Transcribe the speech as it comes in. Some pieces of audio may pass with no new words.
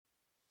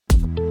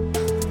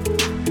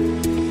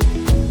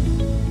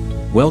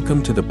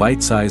Welcome to the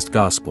Bite-Sized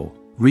Gospel.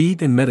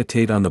 Read and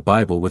meditate on the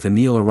Bible with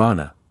Anil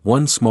Arana,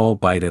 one small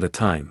bite at a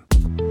time.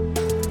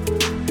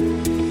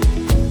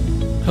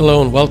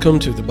 Hello and welcome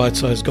to the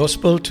Bite-Sized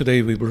Gospel.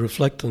 Today we will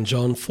reflect on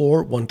John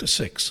 4,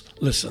 1-6.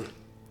 Listen.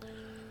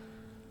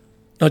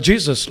 Now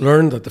Jesus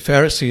learned that the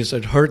Pharisees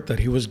had heard that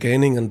he was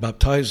gaining and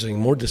baptizing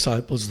more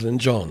disciples than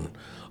John,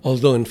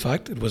 although in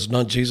fact it was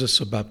not Jesus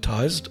who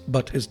baptized,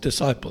 but his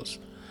disciples.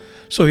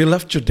 So he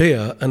left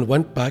Judea and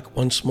went back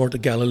once more to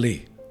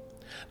Galilee.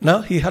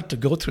 Now he had to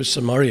go through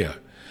Samaria.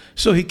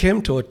 So he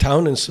came to a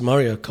town in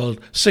Samaria called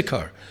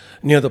Sychar,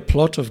 near the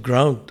plot of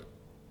ground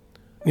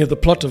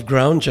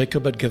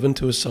Jacob had given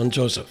to his son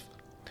Joseph.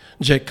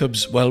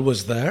 Jacob's well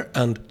was there,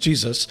 and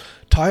Jesus,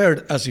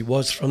 tired as he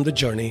was from the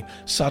journey,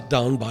 sat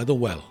down by the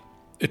well.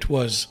 It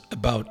was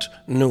about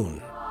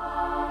noon.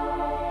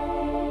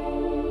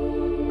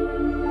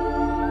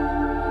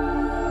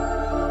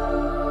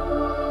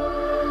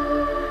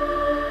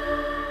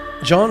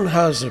 John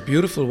has a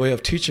beautiful way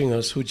of teaching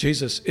us who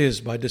Jesus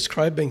is by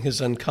describing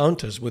his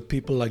encounters with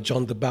people like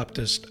John the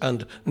Baptist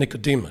and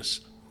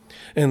Nicodemus.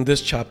 In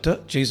this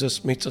chapter,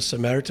 Jesus meets a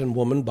Samaritan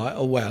woman by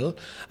a well,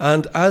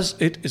 and as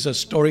it is a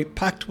story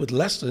packed with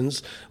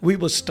lessons, we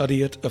will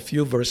study it a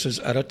few verses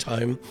at a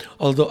time,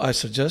 although I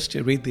suggest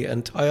you read the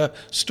entire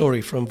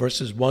story from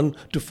verses 1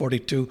 to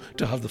 42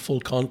 to have the full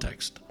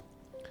context.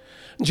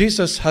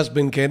 Jesus has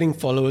been gaining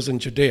followers in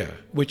Judea,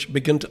 which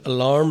begin to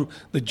alarm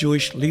the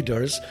Jewish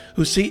leaders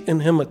who see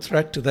in him a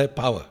threat to their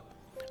power.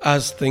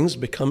 As things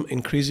become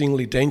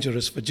increasingly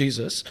dangerous for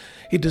Jesus,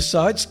 he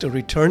decides to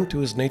return to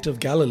his native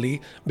Galilee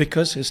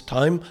because his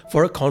time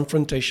for a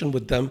confrontation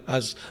with them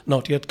has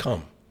not yet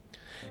come.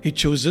 He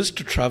chooses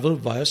to travel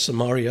via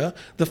Samaria,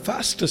 the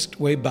fastest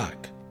way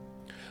back.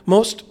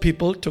 Most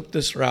people took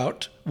this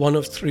route, one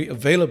of three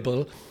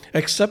available,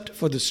 except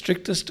for the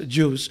strictest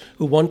Jews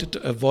who wanted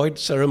to avoid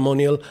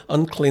ceremonial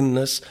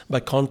uncleanness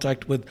by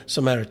contact with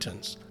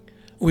Samaritans.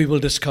 We will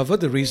discover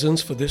the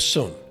reasons for this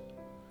soon.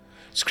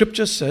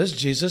 Scripture says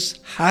Jesus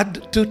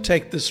had to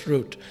take this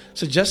route,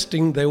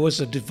 suggesting there was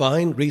a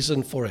divine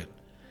reason for it.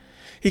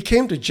 He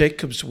came to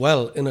Jacob's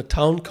well in a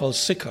town called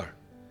Sychar.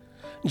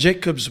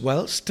 Jacob's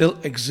well still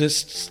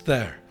exists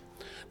there.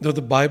 Though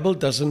the Bible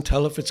doesn't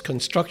tell of its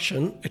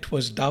construction, it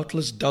was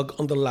doubtless dug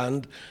on the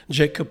land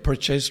Jacob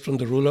purchased from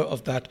the ruler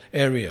of that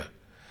area.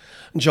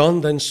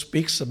 John then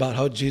speaks about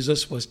how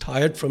Jesus was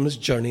tired from his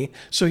journey,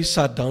 so he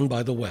sat down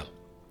by the well.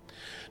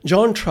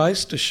 John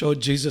tries to show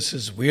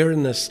Jesus'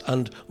 weariness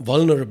and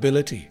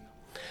vulnerability.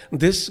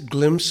 This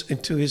glimpse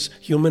into his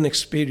human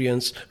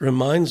experience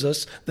reminds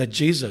us that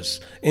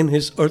Jesus, in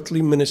his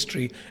earthly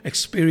ministry,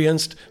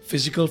 experienced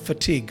physical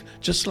fatigue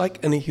just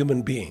like any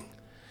human being.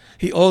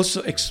 He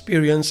also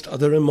experienced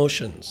other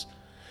emotions.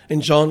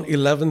 In John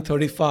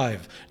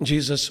 11:35,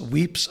 Jesus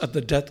weeps at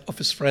the death of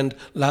his friend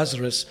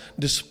Lazarus,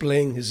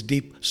 displaying his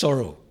deep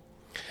sorrow.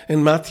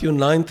 In Matthew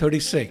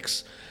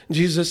 9:36,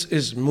 Jesus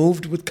is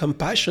moved with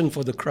compassion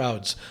for the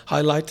crowds,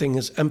 highlighting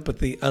his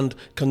empathy and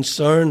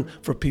concern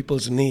for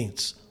people's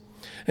needs.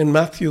 In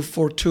Matthew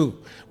 4:2,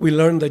 we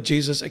learn that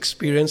Jesus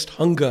experienced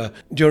hunger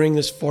during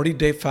his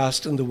 40-day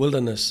fast in the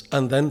wilderness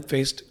and then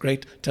faced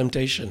great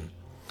temptation.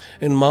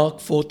 In Mark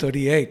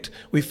 4:38,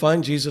 we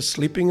find Jesus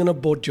sleeping in a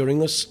boat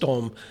during a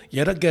storm,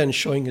 yet again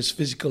showing his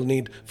physical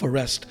need for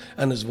rest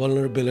and his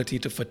vulnerability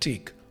to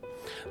fatigue.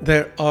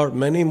 There are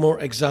many more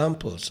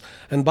examples,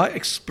 and by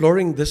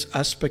exploring this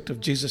aspect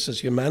of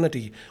Jesus'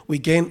 humanity, we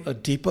gain a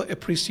deeper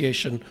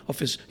appreciation of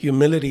his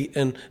humility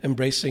in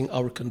embracing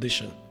our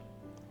condition.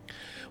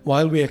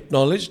 While we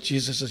acknowledge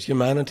Jesus'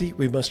 humanity,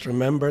 we must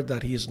remember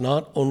that he is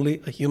not only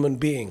a human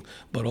being,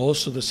 but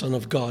also the Son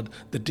of God,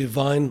 the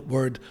divine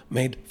Word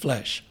made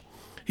flesh.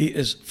 He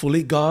is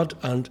fully God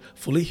and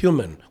fully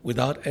human,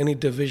 without any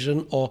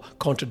division or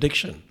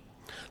contradiction.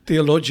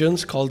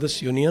 Theologians call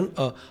this union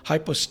a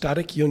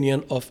hypostatic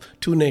union of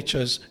two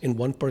natures in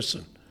one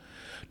person.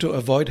 To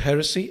avoid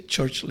heresy,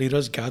 church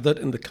leaders gathered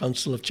in the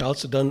Council of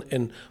Chalcedon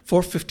in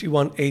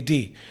 451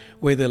 AD,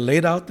 where they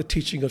laid out the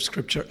teaching of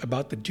Scripture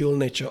about the dual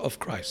nature of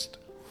Christ.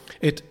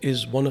 It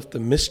is one of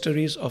the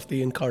mysteries of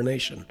the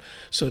Incarnation,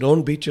 so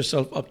don't beat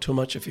yourself up too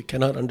much if you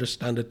cannot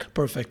understand it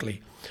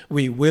perfectly.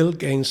 We will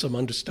gain some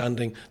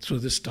understanding through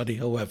this study,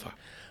 however.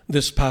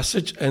 This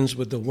passage ends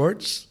with the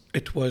words,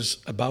 "It was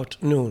about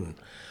noon."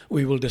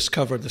 We will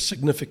discover the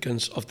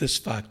significance of this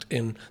fact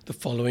in the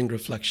following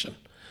reflection.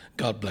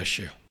 God bless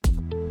you.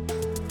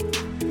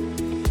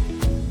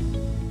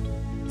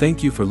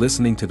 Thank you for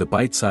listening to the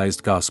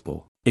Bite-Sized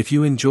Gospel. If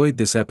you enjoyed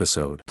this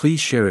episode, please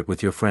share it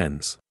with your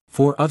friends.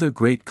 For other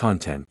great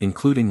content,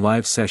 including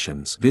live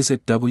sessions,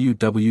 visit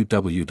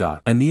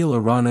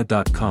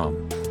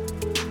www.anilarana.com.